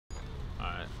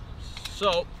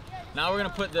So now we're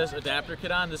gonna put this adapter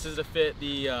kit on. This is to fit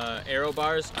the aero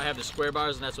bars. I have the square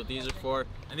bars, and that's what these are for.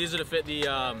 And these are to fit the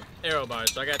aero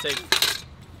bars. So I gotta take,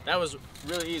 that was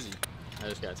really easy. I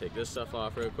just gotta take this stuff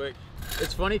off real quick.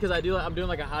 It's funny because I'm doing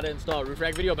like a how to install a roof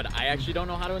rack video, but I actually don't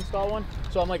know how to install one.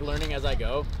 So I'm like learning as I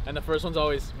go. And the first one's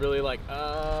always really like,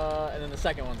 and then the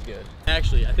second one's good.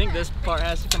 Actually, I think this part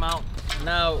has to come out.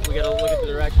 Now we gotta look at the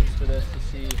directions for this to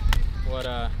see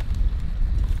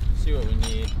what we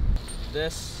need.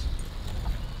 This,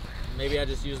 maybe I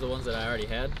just use the ones that I already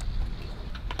had.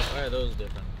 Why are those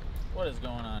different? What is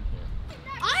going on here?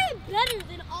 I am better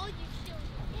than all you show.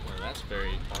 Well, that's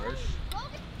very harsh.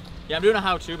 Yeah, I'm doing a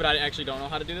how-to, but I actually don't know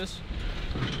how to do this.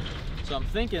 So I'm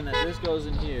thinking that this goes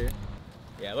in here.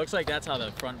 Yeah, it looks like that's how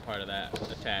the front part of that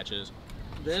attaches.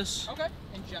 This. Okay.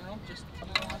 In general, just.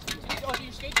 Oh, so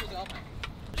your skates was Alpine.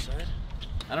 Side.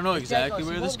 I don't know exactly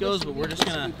where this goes, but we're just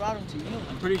gonna.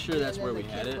 I'm pretty sure that's where we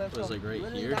had it. It was like right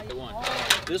here.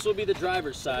 This will be the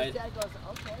driver's side,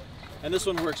 and this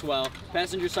one works well.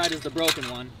 Passenger side is the broken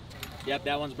one. Yep,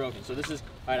 that one's broken. So this is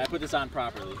all right. I put this on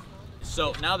properly.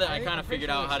 So now that I kind of figured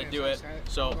out how to do it,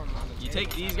 so you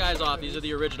take these guys off. These are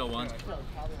the original ones.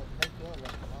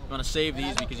 You want to save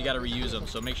these because you got to reuse them.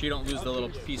 So make sure you don't lose the little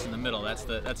piece in the middle. That's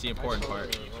the important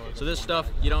part. So this stuff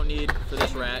you don't need for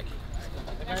this rack.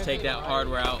 Just take that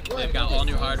hardware out. They've got all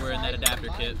new hardware in that adapter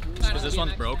kit. Because this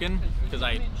one's broken because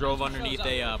I drove underneath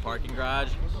a parking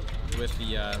garage with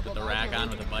the rack on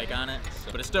with a bike on it.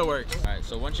 But it still works. All right.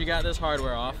 So once you got this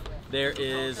hardware off, there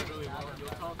is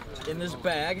in this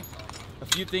bag a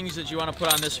few things that you want to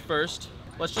put on this first.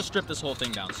 Let's just strip this whole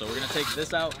thing down. So we're gonna take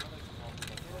this out.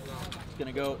 It's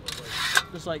gonna go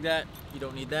just like that. You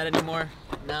don't need that anymore.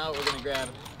 Now we're gonna grab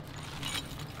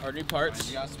our new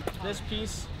parts. This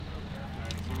piece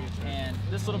and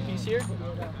this little piece here.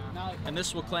 And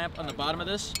this will clamp on the bottom of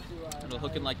this. It'll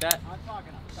hook in like that.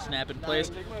 Snap in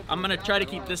place. I'm gonna try to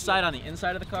keep this side on the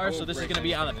inside of the car. So this is gonna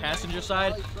be on the passenger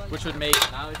side, which would make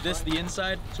this the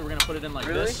inside. So we're gonna put it in like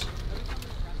this.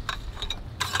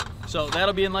 So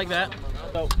that'll be in like that.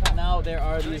 So now there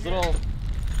are these little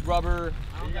rubber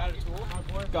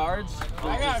guards.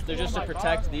 They're just to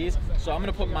protect these. So I'm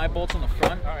gonna put my bolts on the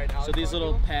front. So these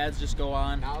little pads just go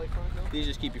on. These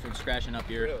just keep you from scratching up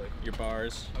your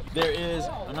bars. There is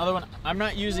another one. I'm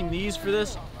not using these for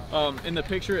this. In the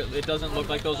picture, it doesn't look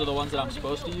like those are the ones that I'm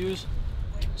supposed to use.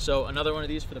 So another one of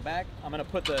these for the back. I'm gonna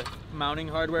put the mounting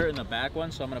hardware in the back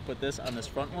one. So I'm gonna put this on this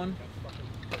front one.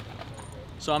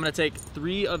 So I'm gonna take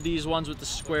 3 of these ones with the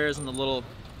squares and the little,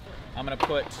 I'm gonna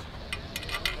put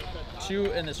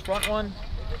 2 in this front one.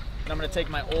 And I'm gonna take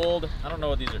my old, I don't know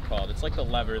what these are called. It's like the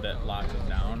lever that locks them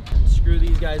down. Screw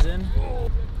these guys in.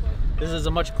 This is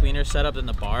a much cleaner setup than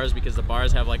the bars because the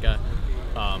bars have like a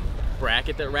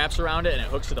bracket that wraps around it and it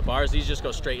hooks to the bars. These just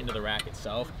go straight into the rack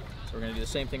itself. So we're gonna do the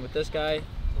same thing with this guy.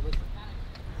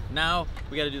 Now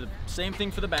we gotta do the same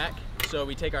thing for the back. So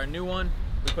we take our new one,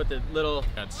 we put the little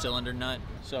cylinder nut.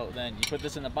 So then you put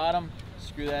this in the bottom,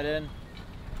 screw that in.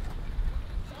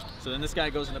 So then this guy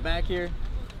goes in the back here.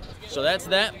 So that's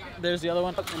that. There's the other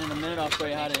one. And in a minute I'll show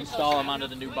you how to install them onto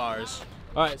the new bars.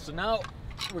 All right, so now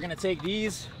we're gonna take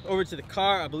these over to the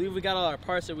car. I believe we got all our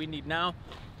parts that we need now.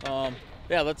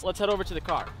 Yeah, let's head over to the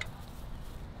car.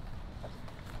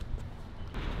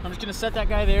 I'm just gonna set that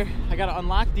guy there. I gotta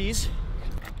unlock these.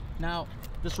 Now,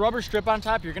 this rubber strip on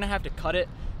top, you're gonna have to cut it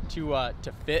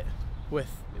to fit with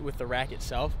the rack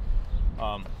itself.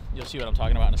 You'll see what I'm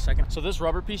talking about in a second. So this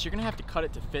rubber piece, you're gonna have to cut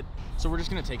it to fit. So we're just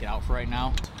gonna take it out for right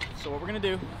now. So what we're gonna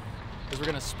do is we're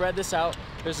gonna spread this out.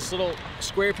 There's this little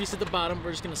square piece at the bottom.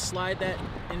 We're just gonna slide that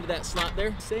into that slot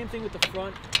there. Same thing with the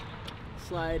front.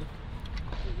 Slide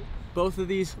both of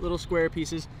these little square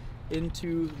pieces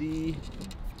into the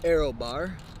aero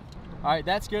bar. All right,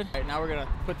 that's good. All right, now we're gonna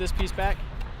put this piece back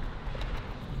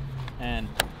and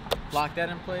lock that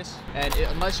in place. And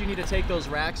unless you need to take those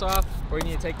racks off or you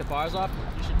need to take the bars off,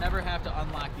 you should never have to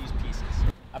unlock these pieces.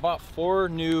 I bought 4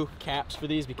 new caps for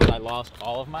these because I lost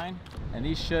all of mine. And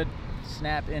these should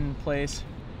snap in place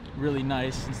really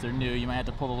nice since they're new. You might have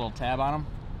to pull the little tab on them.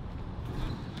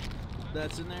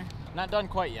 That's in there. Not done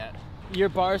quite yet. Your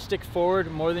bars stick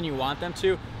forward more than you want them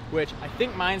to, which I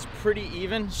think mine's pretty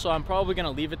even, so I'm probably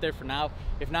gonna leave it there for now.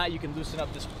 If not, you can loosen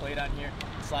up this plate on here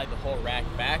and slide the whole rack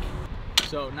back.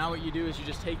 So now what you do is you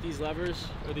just take these levers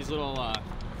or these little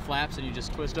flaps and you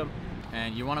just twist them,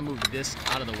 and you wanna move this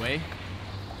out of the way.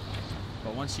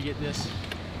 But once you get this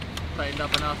tightened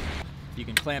up enough, you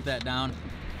can clamp that down.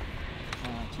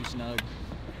 Too snug,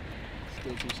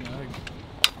 still too snug.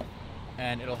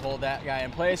 And it'll hold that guy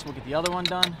in place. We'll get the other one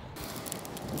done.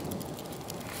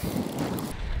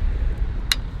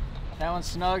 That one's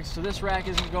snug, so this rack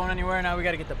isn't going anywhere. Now we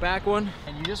got to get the back one.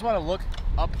 And you just want to look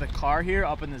up the car here,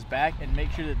 up in this back, and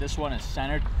make sure that this one is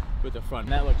centered with the front.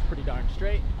 And that looks pretty darn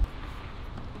straight.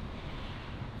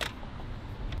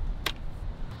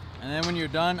 And then when you're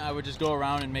done, I would just go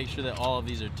around and make sure that all of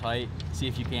these are tight. See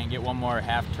if you can't get one more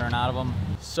half turn out of them.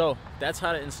 So that's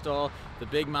how to install the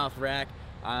Big Mouth rack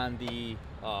on the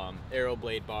Arrow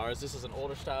blade bars. This is an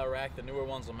older style rack. The newer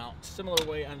ones will mount similar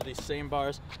way onto these same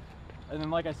bars. And then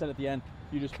like I said at the end,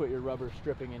 you just put your rubber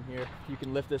stripping in here. You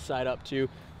can lift this side up too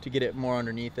to get it more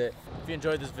underneath it. If you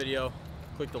enjoyed this video,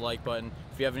 click the like button.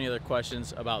 If you have any other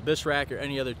questions about this rack or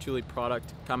any other Thule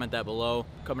product, comment that below.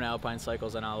 Coming to Alpine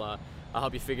Cycles, and I'll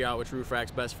help you figure out which roof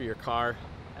rack's best for your car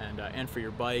and for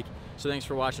your bike. So thanks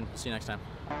for watching. See you next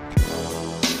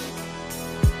time.